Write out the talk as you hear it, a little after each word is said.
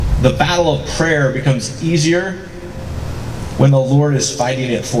the battle of prayer becomes easier when the Lord is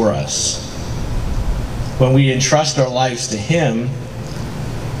fighting it for us. When we entrust our lives to Him,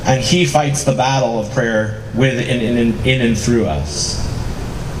 and He fights the battle of prayer in and through us.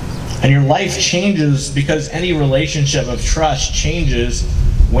 And your life changes because any relationship of trust changes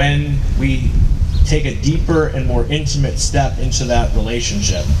when we take a deeper and more intimate step into that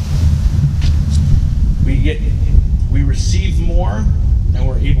relationship. We receive more, and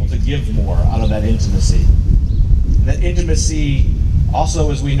we're able to give more out of that intimacy. And that intimacy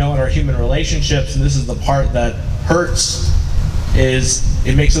also, as we know in our human relationships, and this is the part that hurts, is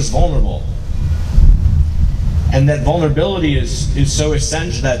it makes us vulnerable. And that vulnerability is so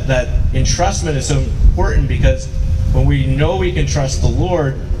essential, that entrustment is so important, because when we know we can trust the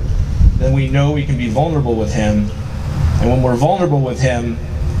Lord, then we know we can be vulnerable with Him. And when we're vulnerable with Him,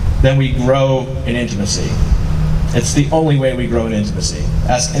 then we grow in intimacy. It's the only way we grow in intimacy.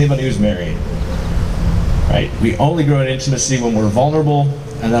 Ask anybody who's married. Right? We only grow in intimacy when we're vulnerable,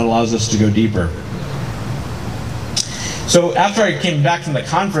 and that allows us to go deeper. So after I came back from the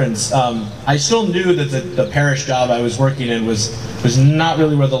conference, I still knew that the parish job I was working in was not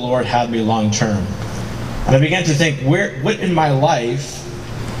really where the Lord had me long term. And I began to think, what in my life?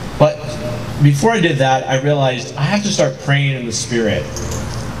 But before I did that, I realized I have to start praying in the Spirit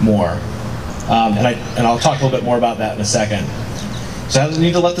more. And I'll talk a little bit more about that in a second. So I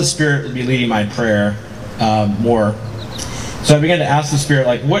need to let the Spirit be leading my prayer more. So I began to ask the Spirit,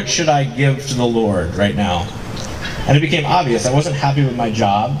 like, what should I give to the Lord right now? And it became obvious I wasn't happy with my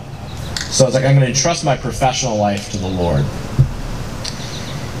job. So I was like, I'm going to entrust my professional life to the Lord.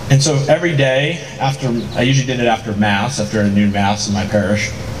 And so every day, I usually did it after Mass, after a noon Mass in my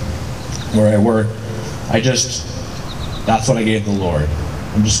parish where I work, that's what I gave the Lord.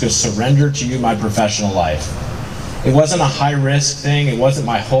 I'm just going to surrender to you my professional life. It wasn't a high-risk thing. It wasn't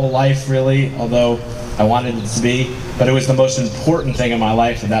my whole life, really, although I wanted it to be. But it was the most important thing in my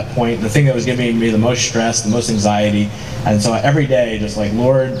life at that point, the thing that was giving me the most stress, the most anxiety. And so every day, just like,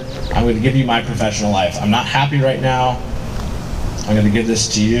 Lord, I'm going to give you my professional life. I'm not happy right now. I'm going to give this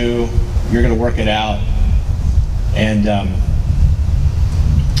to you. You're going to work it out. And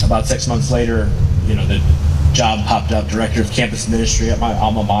about 6 months later, the job popped up, Director of Campus Ministry at my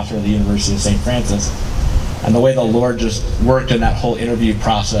alma mater, the University of St. Francis. And the way the Lord just worked in that whole interview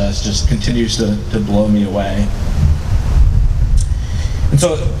process just continues to blow me away. And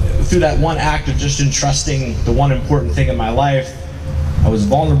so through that one act of just entrusting the one important thing in my life, I was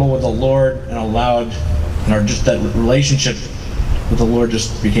vulnerable with the Lord and allowed, just that relationship with the Lord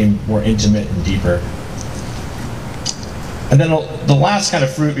just became more intimate and deeper. And then the last kind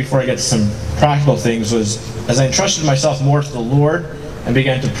of fruit before I get to some practical things was, as I entrusted myself more to the Lord and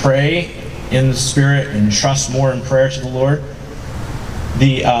began to pray in the Spirit and trust more in prayer to the Lord,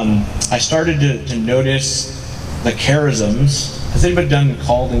 I started to notice the charisms. Has anybody done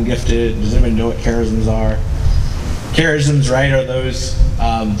Called and Gifted? Does anybody know what charisms are? Charisms, right, are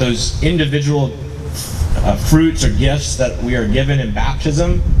those individual fruits or gifts that we are given in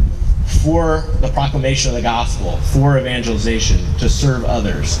baptism for the proclamation of the gospel, for evangelization, to serve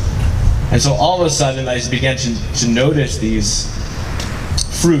others. And so all of a sudden I began to notice these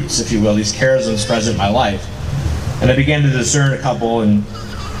fruits, if you will, these charisms present in my life. And I began to discern a couple, and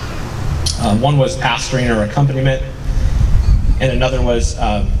one was pastoring or accompaniment, and another was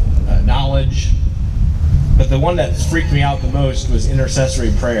knowledge. But the one that freaked me out the most was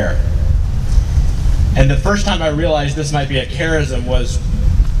intercessory prayer. And the first time I realized this might be a charism was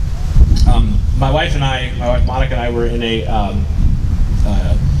my wife Monica and I were in a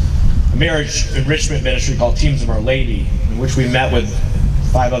marriage enrichment ministry called Teams of Our Lady, in which we met with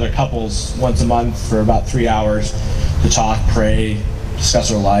 5 other couples once a month for about 3 hours to talk, pray,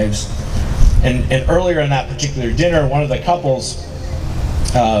 discuss our lives. And earlier in that particular dinner, one of the couples,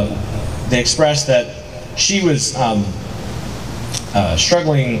 they expressed that she was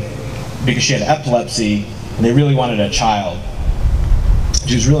struggling because she had epilepsy, and they really wanted a child.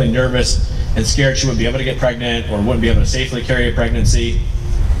 She was really nervous and scared she wouldn't be able to get pregnant or wouldn't be able to safely carry a pregnancy.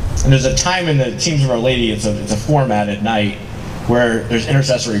 And there's a time in the Teams of Our Lady, it's a format at night, where there's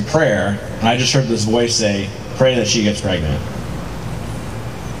intercessory prayer, and I just heard this voice say, pray that she gets pregnant.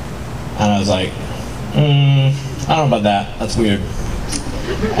 And I was like, I don't know about that, that's weird.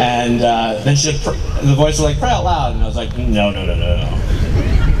 And then the voice was like, pray out loud, and I was like, no.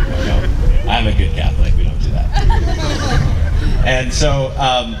 I'm a good Catholic, we don't do that. And so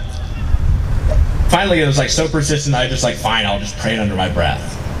finally it was like so persistent, I just like, fine, I'll just pray it under my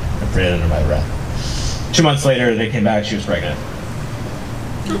breath. I prayed it under my breath. 2 months later, they came back, she was pregnant.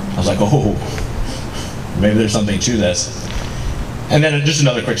 I was like, oh, maybe there's something to this. And then just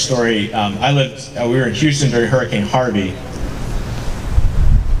another quick story. We were in Houston during Hurricane Harvey,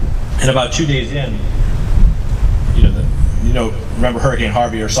 and about 2 days in, remember Hurricane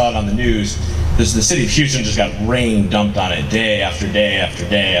Harvey or saw it on the news. The city of Houston just got rain dumped on it day after day after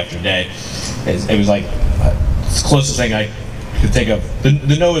day after day. It was like it's the closest thing I could think of.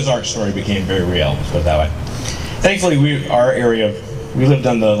 The Noah's Ark story became very real. Let's put it that way. Thankfully, we lived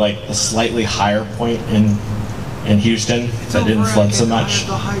on the slightly higher point in Houston, so it didn't flood so much.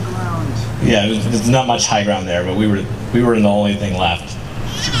 The high ground. Yeah, there's not much high ground there, but we were in the only thing left.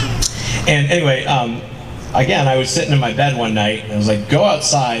 And anyway, again, I was sitting in my bed one night, and I was like, go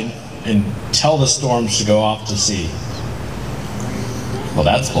outside and tell the storms to go off to sea. Well,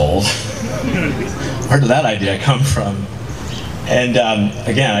 that's bold. Where did that idea come from? And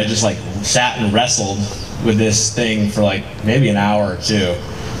again, I just sat and wrestled with this thing for maybe an hour or two.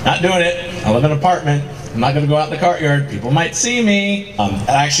 Not doing it. I live in an apartment. I'm not going to go out in the courtyard. People might see me.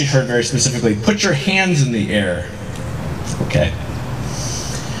 I actually heard very specifically, put your hands in the air. Okay.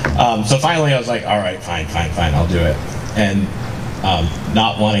 So finally I was like, all right, fine, I'll do it. And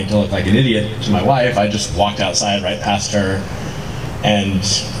not wanting to look like an idiot to my wife, I just walked outside right past her and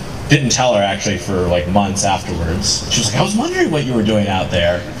didn't tell her actually for months afterwards. She was like, I was wondering what you were doing out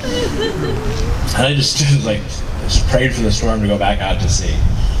there. And I just prayed for the storm to go back out to sea.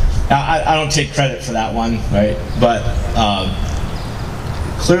 Now, I don't take credit for that one, right? But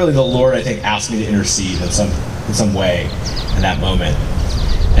clearly the Lord, I think, asked me to intercede in some way in that moment.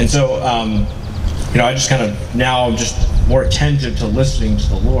 And so, I just now I'm just more attentive to listening to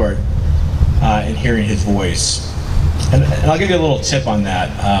the Lord and hearing His voice. And I'll give you a little tip on that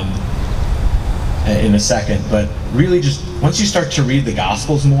in a second, but really just once you start to read the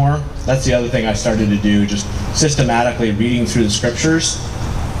Gospels more, that's the other thing I started to do, just systematically reading through the Scriptures,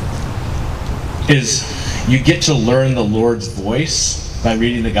 is you get to learn the Lord's voice by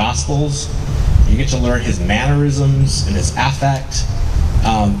reading the Gospels. You get to learn His mannerisms and His affect,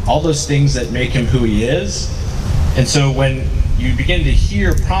 all those things that make Him who He is. And so when you begin to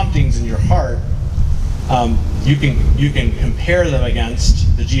hear promptings in your heart, you can compare them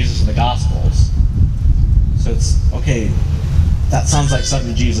against the Jesus of the Gospels. So it's, okay, that sounds like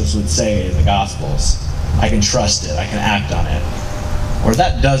something Jesus would say in the Gospels. I can trust it, I can act on it. Or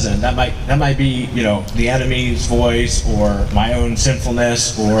that doesn't, that might be, the enemy's voice, or my own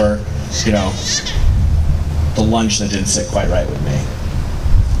sinfulness, or, the lunch that didn't sit quite right with me.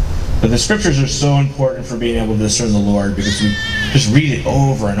 But the Scriptures are so important for being able to discern the Lord, because we just read it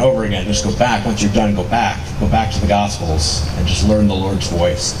over and over again. Just go back. Once you're done, go back to the Gospels and just learn the Lord's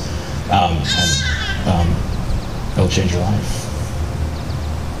voice. And it'll change your life.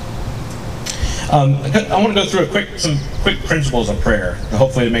 I want to go through some quick principles of prayer,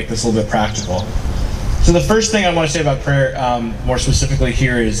 hopefully to make this a little bit practical. So the first thing I want to say about prayer, more specifically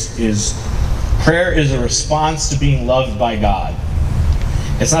here, is prayer is a response to being loved by God.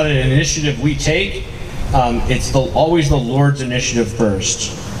 It's not an initiative we take. It's always the Lord's initiative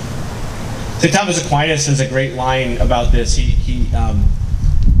first. St. Thomas Aquinas has a great line about this. He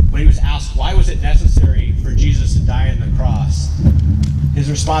when he was asked why was it necessary for Jesus to die on the cross, his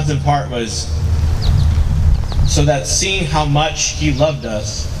response in part was, so that seeing how much He loved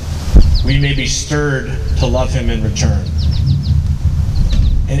us, we may be stirred to love Him in return.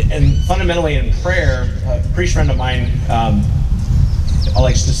 And fundamentally in prayer, a priest friend of mine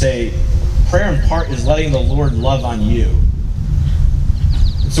likes to say, prayer in part is letting the Lord love on you.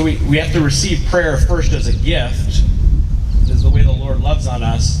 So we have to receive prayer first as a gift, is the way the Lord loves on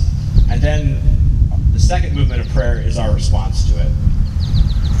us, and then the second movement of prayer is our response to it.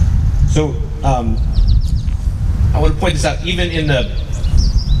 So I want to point this out, even in the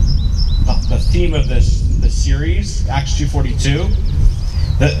theme of this series, Acts 2:42.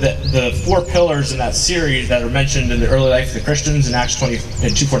 The four pillars in that series that are mentioned in the early life of the Christians in Acts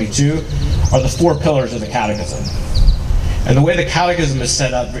 2:42 are the four pillars of the Catechism. And the way the Catechism is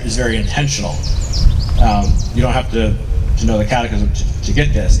set up is very intentional. You don't have to know the Catechism to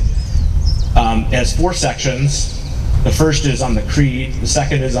get this. It has four sections. The first is on the Creed. The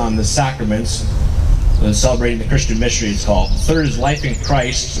second is on the sacraments, celebrating the Christian mystery, it's called. The third is life in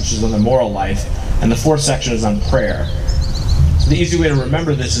Christ, which is on the moral life. And the fourth section is on prayer. The easy way to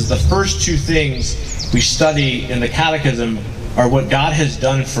remember this is the first two things we study in the Catechism are what God has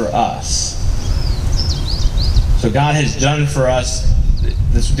done for us. So God has done for us,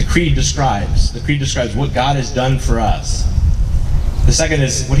 this is what the Creed describes. The Creed describes what God has done for us. The second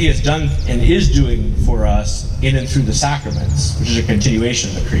is what He has done and is doing for us in and through the sacraments, which is a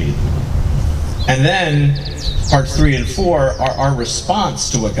continuation of the Creed. And then parts 3 and 4 are our response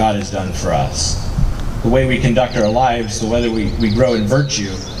to what God has done for us. the way we conduct our lives, the way that we grow in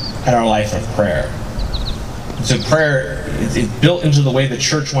virtue and our life of prayer. And so prayer is built into the way the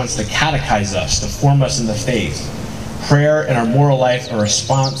church wants to catechize us, to form us in the faith. Prayer and our moral life are a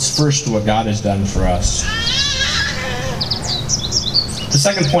response first to what God has done for us. The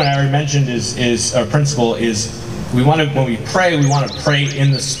second point I already mentioned is our principle is when we pray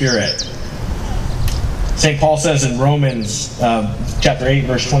in the Spirit. St. Paul says in Romans chapter 8,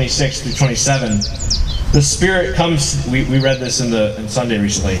 verse 26 through 27, the Spirit comes, we read this in Sunday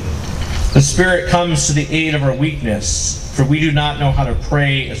recently, the Spirit comes to the aid of our weakness, for we do not know how to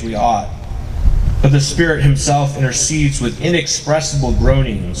pray as we ought. But the Spirit himself intercedes with inexpressible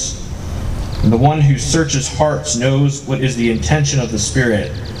groanings. And the one who searches hearts knows what is the intention of the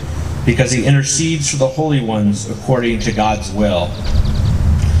Spirit, because he intercedes for the holy ones according to God's will.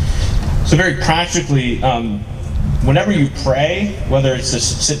 So very practically, whenever you pray, whether it's to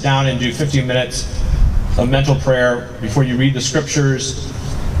sit down and do 15 minutes of mental prayer before you read the scriptures,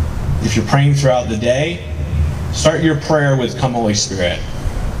 if you're praying throughout the day, start your prayer with "Come Holy Spirit."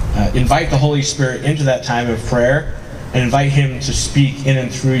 Invite the Holy Spirit into that time of prayer and invite him to speak in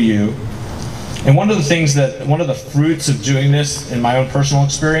and through you. And one of the fruits of doing this in my own personal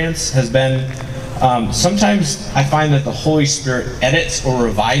experience has been sometimes I find that the Holy Spirit edits or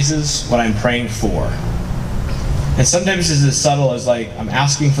revises what I'm praying for. And sometimes it's as subtle as like I'm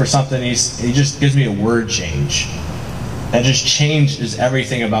asking for something, he just gives me a word change. That just changes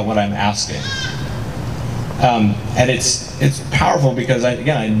everything about what I'm asking. And it's powerful because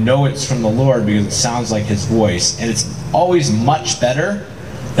I know it's from the Lord because it sounds like his voice, and it's always much better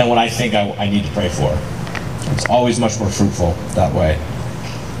than what I think I need to pray for. It's always much more fruitful that way.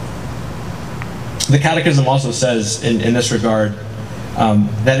 The Catechism also says in this regard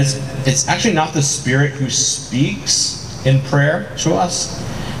that it's actually not the Spirit who speaks in prayer to us.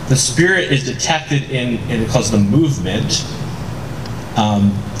 The Spirit is detected in it calls the movement,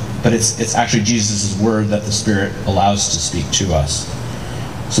 but it's actually Jesus' word that the Spirit allows to speak to us.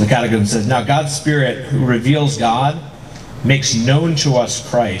 So the Catechism says, now God's Spirit, who reveals God, makes known to us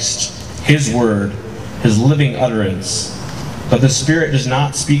Christ, his word, his living utterance, but the Spirit does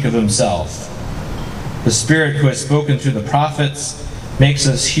not speak of himself. The Spirit who has spoken through the prophets makes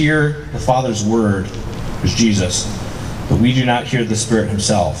us hear the Father's word, which is Jesus, but we do not hear the Spirit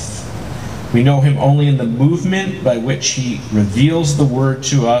himself. We know him only in the movement by which he reveals the word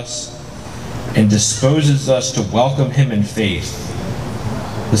to us and disposes us to welcome him in faith.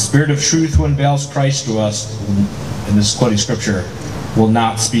 The Spirit of truth who unveils Christ to us, in this quoting scripture, will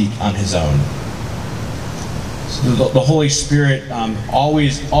not speak on his own. So the Holy Spirit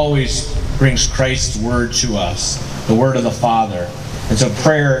always brings Christ's word to us, the word of the Father. And so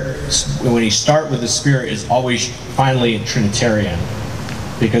prayer, when you start with the Spirit, is always finally Trinitarian,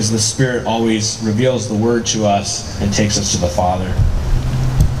 because the Spirit always reveals the word to us and takes us to the Father.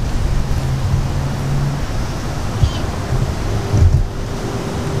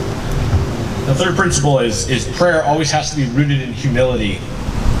 The third principle is prayer always has to be rooted in humility.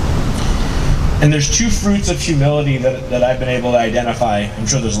 And there's two fruits of humility that I've been able to identify. I'm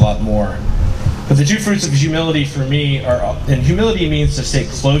sure there's a lot more. But the two fruits of humility for me are, and humility means to stay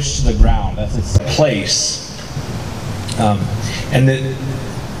close to the ground. That's its place. And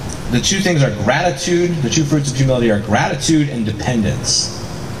the two things are gratitude. The two fruits of humility are gratitude and dependence.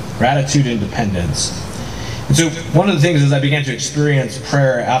 Gratitude and dependence. And so one of the things as I began to experience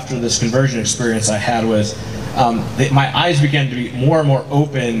prayer after this conversion experience I had was my eyes began to be more and more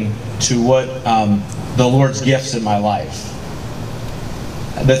open to what the Lord's gifts in my life.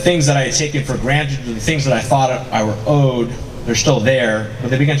 The things that I had taken for granted, the things that I thought I were owed, they're still there, but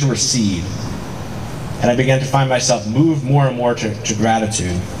they began to recede. And I began to find myself moved more and more to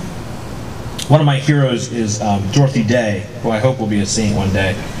gratitude. One of my heroes is Dorothy Day, who I hope will be a saint one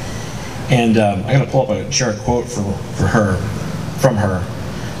day. And I'm going to pull up share a quote from her.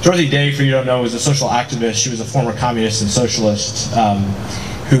 Dorothy Day, for you who don't know, was a social activist. She was a former communist and socialist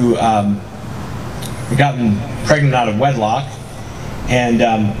who had gotten pregnant out of wedlock. And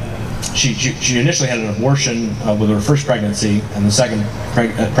she initially had an abortion with her first pregnancy, and the second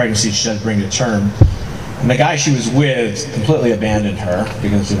pregnancy she had to bring to term. And the guy she was with completely abandoned her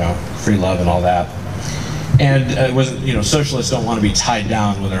because, free love and all that. And it wasn't, socialists don't want to be tied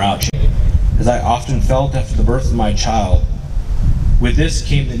down when they're out. As I often felt after the birth of my child, with this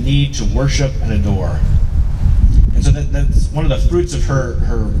came the need to worship and adore. And so that's one of the fruits of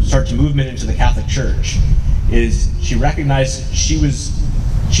her start to movement into the Catholic Church, is she recognized she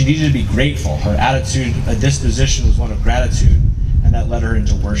needed to be grateful. Her attitude, a disposition was one of gratitude, and that led her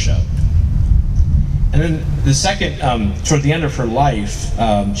into worship. And then the second, toward the end of her life,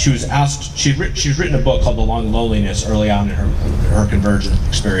 she was asked, she's written a book called The Long Loneliness early on in her conversion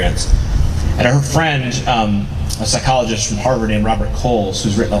experience. And her friend, a psychologist from Harvard named Robert Coles,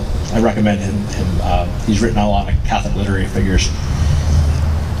 who's written, I recommend him, he's written a lot of Catholic literary figures.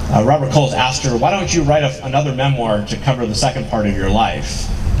 Robert Coles asked her, why don't you write another memoir to cover the second part of your life?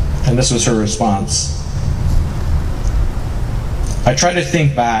 And this was her response. I try to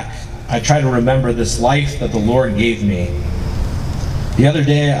think back. I try to remember this life that the Lord gave me. The other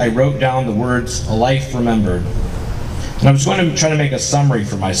day I wrote down the words, a life remembered. And I was going to try to make a summary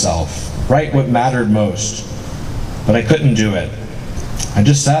for myself, write what mattered most. But I couldn't do it. I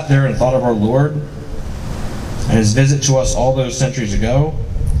just sat there and thought of our Lord and his visit to us all those centuries ago.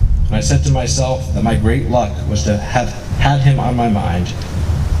 And I said to myself that my great luck was to have had him on my mind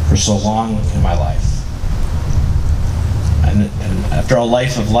for so long in my life. And after a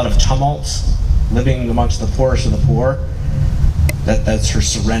life of a lot of tumult, living amongst the poorest of the poor, that's her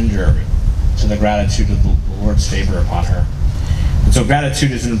surrender to the gratitude of the Lord's favor upon her. And so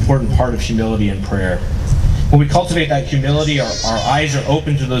gratitude is an important part of humility and prayer. When we cultivate that humility, our eyes are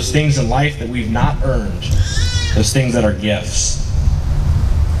open to those things in life that we've not earned, those things that are gifts.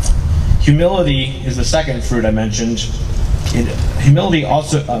 Humility is the second fruit I mentioned. Humility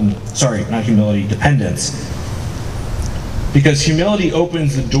also, dependence. Because humility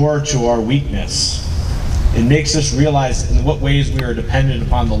opens the door to our weakness. It makes us realize in what ways we are dependent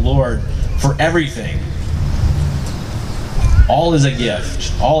upon the Lord for everything. All is a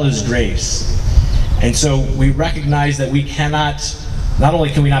gift. All is grace. And so we recognize that we cannot, not only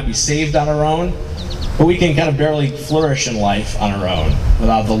can we not be saved on our own, but we can kind of barely flourish in life on our own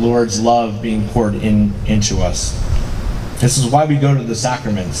without the Lord's love being poured into us. This is why we go to the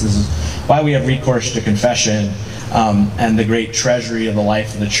sacraments. This is why we have recourse to confession and the great treasury of the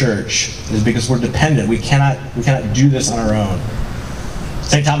life of the church, is because we're dependent. We cannot do this on our own.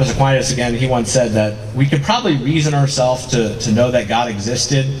 St. Thomas Aquinas, again, he once said that we could probably reason ourselves to know that God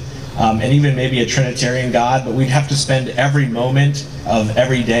existed, and even maybe a Trinitarian God, but we'd have to spend every moment of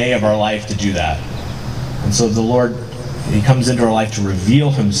every day of our life to do that. And so the Lord, he comes into our life to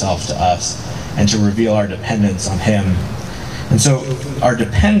reveal himself to us and to reveal our dependence on him. And so our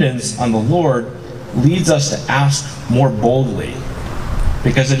dependence on the Lord leads us to ask more boldly,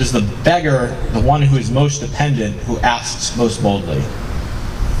 because it is the beggar, the one who is most dependent, who asks most boldly.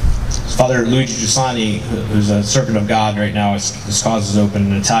 Father Luigi Giussani, who's a servant of God right now, his cause is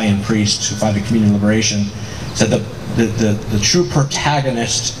open, an Italian priest who fought the Communion Liberation, said that the true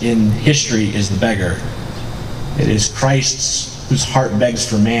protagonist in history is the beggar. It is Christ whose heart begs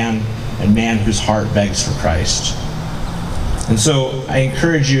for man, and man whose heart begs for Christ. And so I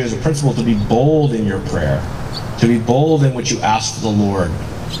encourage you as a principle to be bold in your prayer, to be bold in what you ask for the Lord,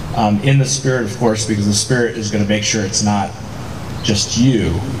 in the Spirit, of course, because the Spirit is going to make sure it's not just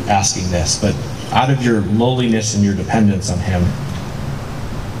you asking this, but out of your lowliness and your dependence on him.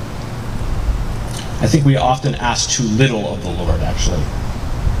 I think we often ask too little of the Lord, actually.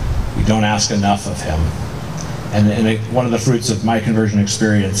 We don't ask enough of him. And one of the fruits of my conversion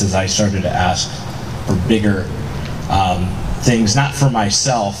experience is I started to ask for bigger things, not for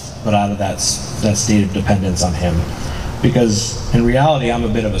myself, but out of that state of dependence on him. Because in reality, I'm a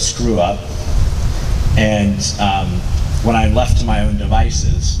bit of a screw up. And when I'm left to my own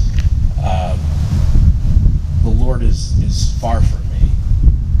devices, the Lord is far from me.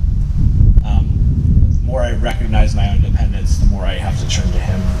 The more I recognize my own dependence, the more I have to turn to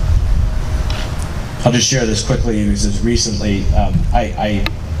him. I'll just share this quickly, because recently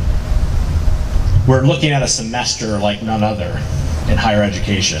we're looking at a semester like none other in higher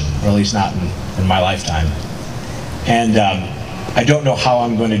education, or at least not in my lifetime. And I don't know how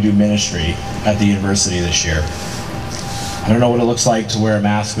I'm going to do ministry at the university this year. I don't know what it looks like to wear a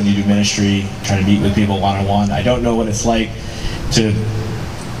mask when you do ministry, trying to meet with people one-on-one. I don't know what it's like to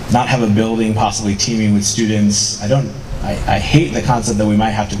not have a building possibly teeming with students. I hate the concept that we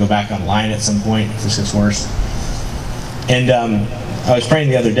might have to go back online at some point if this gets worse. And I was praying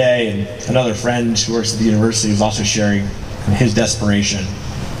the other day, and another friend who works at the university was also sharing his desperation.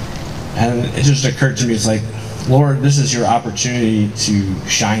 And it just occurred to me, it's like, Lord, this is your opportunity to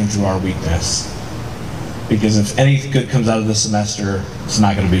shine through our weakness. Because if any good comes out of this semester, it's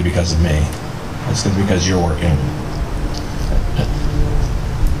not going to be because of me. It's going to be because you're working.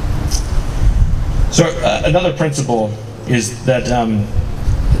 So another principle is that,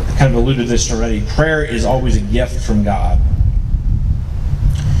 I kind of alluded to this already, prayer is always a gift from God.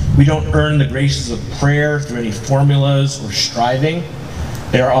 We don't earn the graces of prayer through any formulas or striving.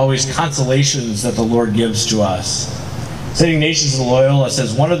 They are always consolations that the Lord gives to us. St. Ignatius of Loyola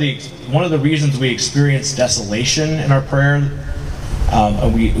says one of the reasons we experience desolation in our prayer,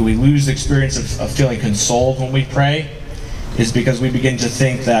 and we lose the experience of feeling consoled when we pray, is because we begin to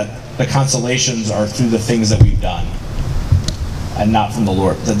think that the consolations are through the things that we've done and not from the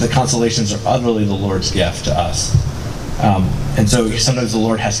Lord. That the consolations are utterly the Lord's gift to us. And so sometimes the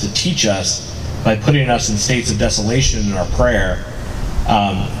Lord has to teach us by putting us in states of desolation in our prayer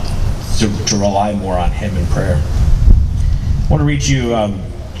to rely more on Him in prayer. I want to read you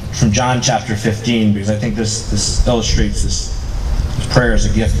from John chapter 15, because I think this illustrates this prayer as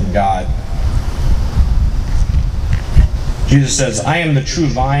a gift from God. Jesus says, "I am the true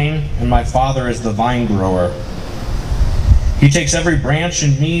vine, and my Father is the vine grower. He takes every branch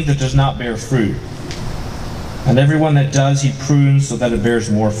in me that does not bear fruit, and every one that does He prunes so that it bears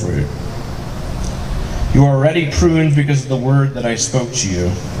more fruit. You are already pruned because of the word that I spoke to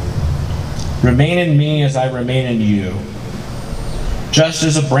you. Remain in me as I remain in you. Just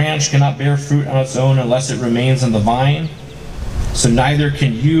as a branch cannot bear fruit on its own unless it remains in the vine, so neither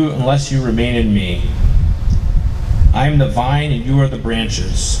can you unless you remain in me. I am the vine and you are the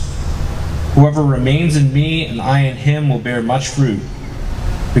branches. Whoever remains in me and I in him will bear much fruit,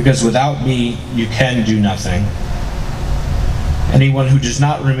 because without me you can do nothing. Anyone who does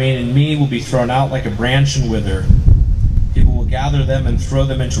not remain in me will be thrown out like a branch and wither. People will gather them and throw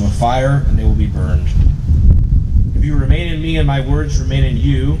them into a fire, and they will be burned. If you remain in me and my words remain in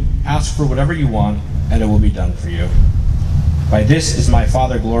you, ask for whatever you want, and it will be done for you. By this is my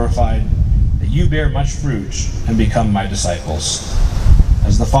Father glorified, that you bear much fruit and become my disciples.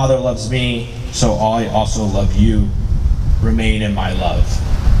 As the Father loves me, so I also love you. Remain in my love."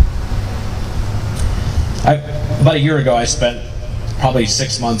 About a year ago, I spent probably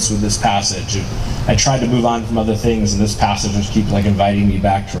 6 months with this passage. I tried to move on from other things, and this passage just keeps inviting me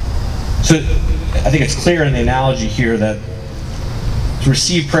back to it. So I think it's clear in the analogy here that to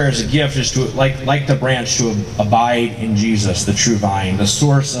receive prayer as a gift is to, like the branch, to abide in Jesus, the true vine, the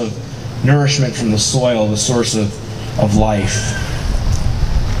source of nourishment from the soil, the source of life.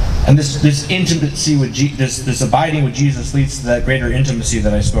 And this intimacy with this abiding with Jesus leads to that greater intimacy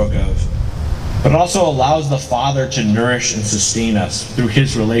that I spoke of. But it also allows the Father to nourish and sustain us through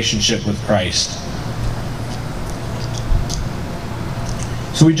His relationship with Christ.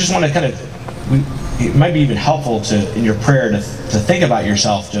 So we just want to it might be even helpful in your prayer to think about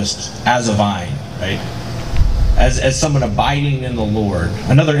yourself just as a vine, right? As someone abiding in the Lord.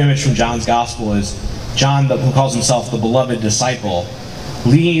 Another image from John's Gospel is John, who calls himself the beloved disciple,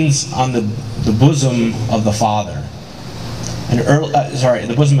 leans on the bosom of the Father,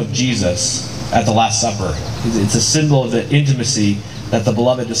 the bosom of Jesus at the Last Supper. It's a symbol of the intimacy that the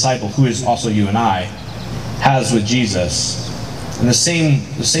beloved disciple, who is also you and I, has with Jesus. And the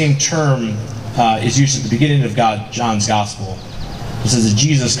same term is used at the beginning of John's Gospel. It says that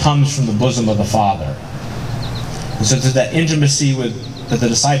Jesus comes from the bosom of the Father. And so there's that intimacy that the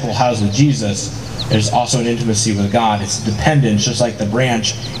disciple has with Jesus. There's also an intimacy with God. It's dependent, just like the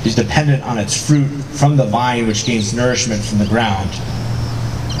branch is dependent on its fruit from the vine, which gains nourishment from the ground.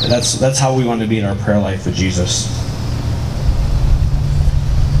 That's how we want to be in our prayer life with Jesus.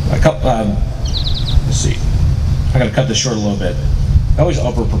 Let's see. I'm going to cut this short a little bit. I always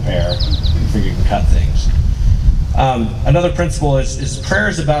over-prepare. I figure you can cut things. Another principle is prayer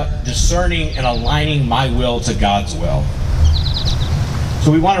is about discerning and aligning my will to God's will.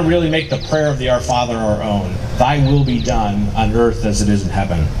 So we want to really make the prayer of the Our Father our own. Thy will be done on earth as it is in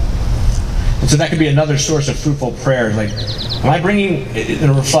heaven. And so that could be another source of fruitful prayer. Like, am I bringing, in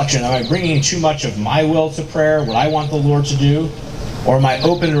a reflection, am I bringing too much of my will to prayer, what I want the Lord to do? Or am I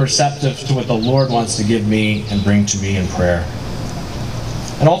open and receptive to what the Lord wants to give me and bring to me in prayer?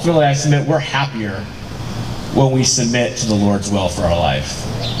 And ultimately, I submit we're happier when we submit to the Lord's will for our life,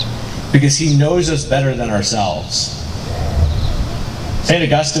 because He knows us better than ourselves. St.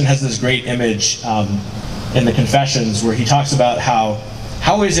 Augustine has this great image in the Confessions where he talks about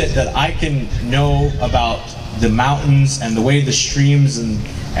how is it that I can know about the mountains and the way the streams and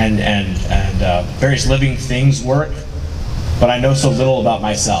various living things work, but I know so little about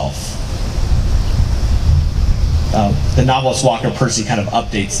myself. The novelist Walker Percy kind of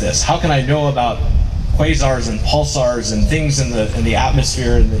updates this. How can I know about quasars and pulsars and things in the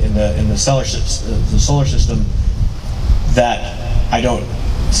atmosphere in the solar system that I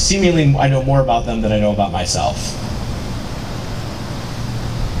know more about them than I know about myself?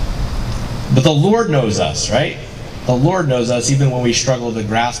 But the Lord knows us, right? The Lord knows us even when we struggle to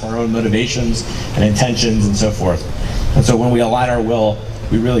grasp our own motivations and intentions and so forth. And so when we align our will,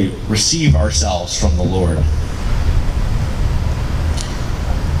 we really receive ourselves from the Lord.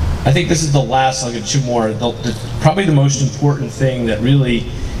 I think this is the last, I'll get two more, probably the most important thing that really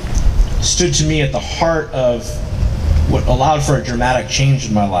stood to me at the heart of what allowed for a dramatic change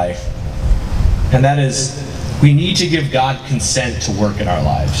in my life. And that is, we need to give God consent to work in our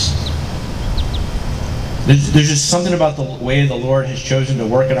lives. There's just something about the way the Lord has chosen to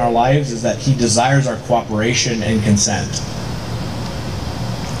work in our lives, is that He desires our cooperation and consent.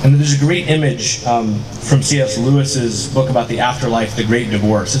 And there's a great image from C.S. Lewis's book about the afterlife, The Great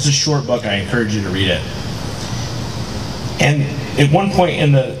Divorce. It's a short book. I encourage you to read it. And at one point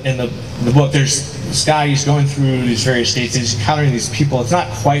in the book, there's this guy, he's going through these various states, and he's encountering these people. It's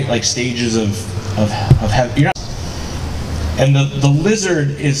not quite like stages of heaven. You're not. And the lizard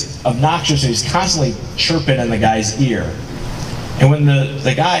is obnoxious, and he's constantly chirping in the guy's ear. And when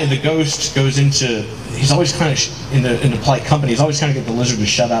the ghost goes into, he's always kind of, in the polite company, he's always trying to get the lizard to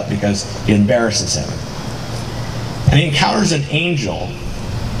shut up because it embarrasses him. And he encounters an angel.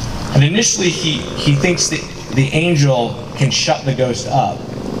 And initially he thinks the angel can shut the ghost up.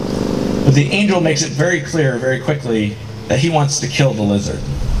 But the angel makes it very clear, very quickly, that he wants to kill the lizard.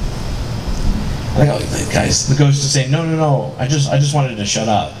 Like, oh, guys, the ghost is saying, no, I just wanted to shut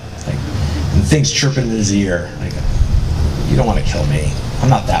up. Like, and the thing's chirping in his ear. Like, you don't want to kill me. I'm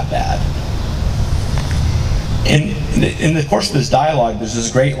not that bad. And in the course of this dialogue, there's this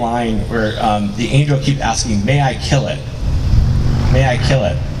great line where the angel keeps asking, "May I kill it? May I kill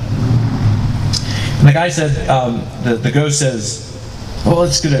it?" And the guy said, the ghost says, "Well,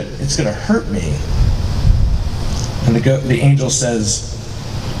 it's gonna hurt me." And the angel says,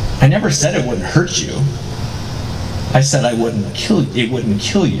 "I never said it wouldn't hurt you. I said it wouldn't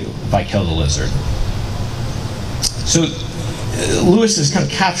kill you if I killed a lizard." So Lewis is kind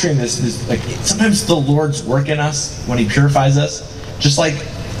of capturing this like, sometimes the Lord's work in us when He purifies us, just like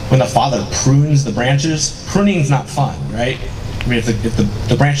when the Father prunes the branches. Pruning's not fun, right? I mean, if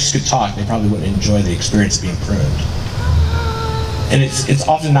the branches could talk, they probably wouldn't enjoy the experience of being pruned. And it's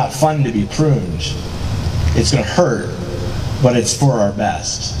often not fun to be pruned. It's going to hurt, but it's for our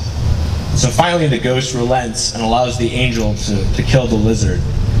best. So finally the ghost relents and allows the angel to kill the lizard.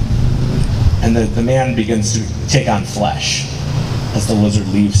 And the man begins to take on flesh as the lizard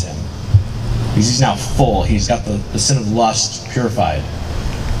leaves him. Because he's now full. He's got the sin of lust purified.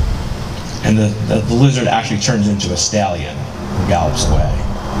 And the lizard actually turns into a stallion and gallops away.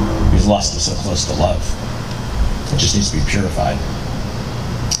 Because lust is so close to love. It just needs to be purified.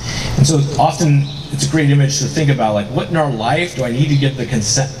 And so often it's a great image to think about, like, what in our life do I need to give the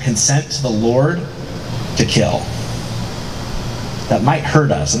consent to the Lord to kill? That might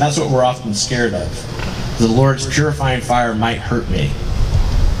hurt us, and that's what we're often scared of. The Lord's purifying fire might hurt me,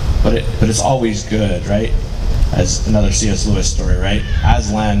 but it's always good, right? As another C.S. Lewis story, right?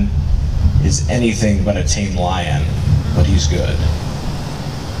 Aslan is anything but a tame lion, but he's good.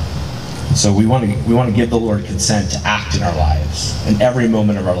 So we want to give the Lord consent to act in our lives, in every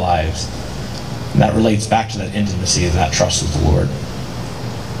moment of our lives. And that relates back to that intimacy and that trust with the Lord.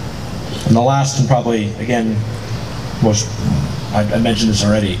 And the last, and probably, again, I mentioned this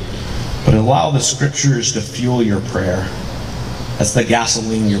already, but allow the Scriptures to fuel your prayer. That's the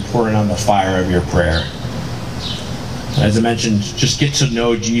gasoline you're pouring on the fire of your prayer. As I mentioned, just get to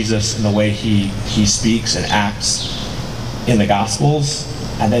know Jesus in the way He speaks and acts in the Gospels,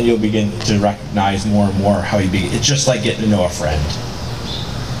 and then you'll begin to recognize more and more how it's just like getting to know a friend.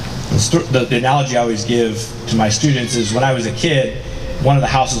 The analogy I always give to my students is, when I was a kid, one of the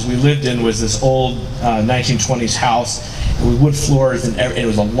houses we lived in was this old 1920s house with wood floors, and it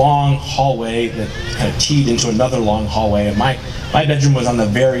was a long hallway that kind of teed into another long hallway. And my bedroom was on the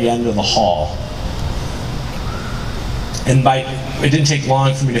very end of the hall. And it didn't take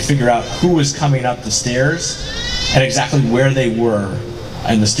long for me to figure out who was coming up the stairs and exactly where they were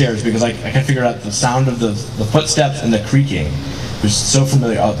in the stairs, because I could figure out the sound of the footsteps and the creaking. It was so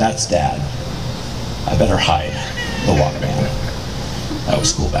familiar. Oh, that's Dad. I better hide the Walkman. That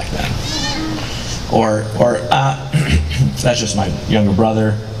was cool back then. Or that's just my younger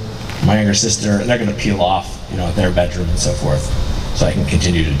brother, my younger sister, and they're going to peel off, at their bedroom and so forth, so I can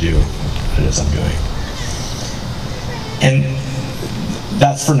continue to do what it is I'm doing. And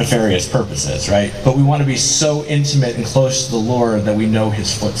that's for nefarious purposes, right? But we want to be so intimate and close to the Lord that we know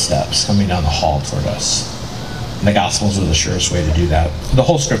His footsteps coming down the hall toward us. And the Gospels are the surest way to do that. The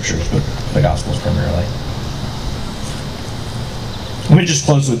whole Scriptures, but the Gospels primarily. Let me just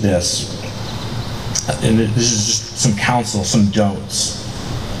close with this. And this is just some counsel, some don'ts,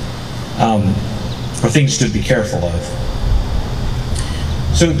 or things to be careful of.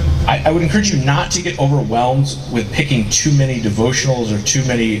 So I would encourage you not to get overwhelmed with picking too many devotionals or too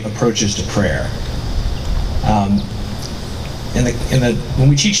many approaches to prayer. And when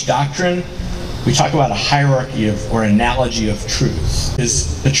we teach doctrine, we talk about a hierarchy or analogy of truth.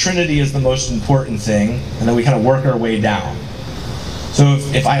 The Trinity is the most important thing, and then we kind of work our way down. So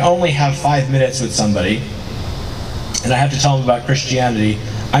if I only have 5 minutes with somebody, and I have to tell them about Christianity,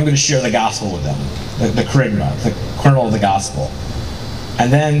 I'm going to share the gospel with them, the kerygma, the kernel of the gospel.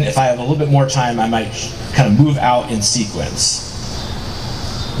 And then if I have a little bit more time, I might kind of move out in sequence,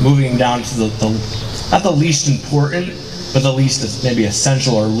 moving down to not the least important, but the least maybe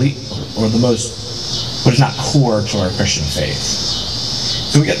essential or the most, what is not core to our Christian faith.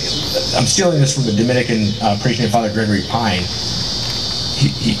 So I'm stealing this from the Dominican preaching of Father Gregory Pine.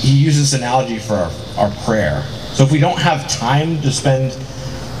 He uses this analogy for our prayer. So if we don't have time to spend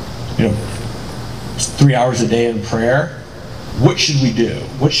 3 hours a day in prayer, what should we do?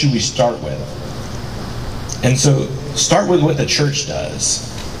 What should we start with? And so start with what the church does.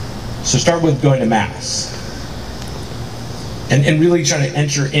 So start with going to Mass. And really trying to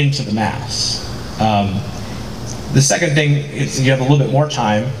enter into the Mass. The second thing, if you have a little bit more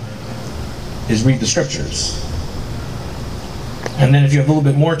time, is read the Scriptures. And then if you have a little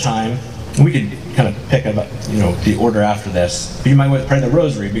bit more time, we could kind of pick up the order after this. But you might want to pray the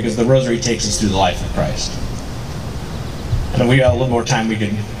Rosary, because the Rosary takes us through the life of Christ. And if we got a little more time, we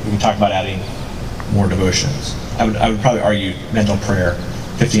can talk about adding more devotions. I would probably argue mental prayer,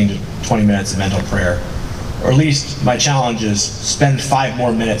 15 to 20 minutes of mental prayer. Or at least my challenge is spend 5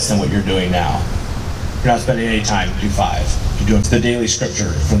 more minutes than what you're doing now. If you're not spending any time, do 5. You're doing the daily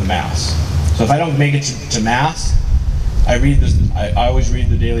scripture from the Mass. So if I don't make it to Mass, I always read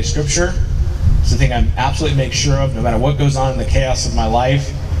the daily scripture. It's the thing I absolutely make sure of, no matter what goes on in the chaos of my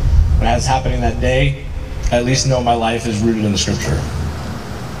life, what's happening that day, I at least know my life is rooted in the scripture.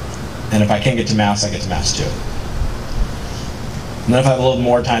 And if I can't get to Mass, I get to Mass too. And then if I have a little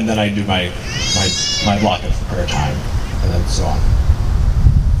more time, then I do my block of prayer time, and then so on.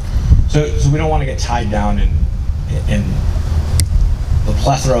 So we don't want to get tied down in the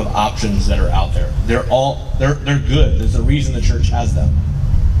plethora of options that are out there. They're good. There's a reason the church has them.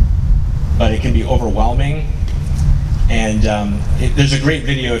 But it can be overwhelming. And there's a great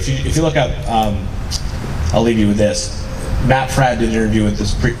video. If you look up, I'll leave you with this. Matt Fradd did an interview with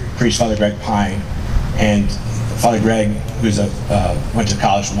this priest, Father Greg Pine, and Father Greg, who's went to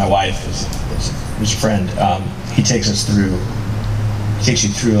college with my wife, who's a friend. He takes you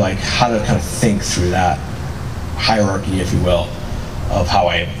through like how to kind of think through that hierarchy, if you will, of how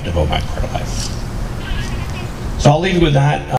I devote my prayer life. So I'll leave you with that.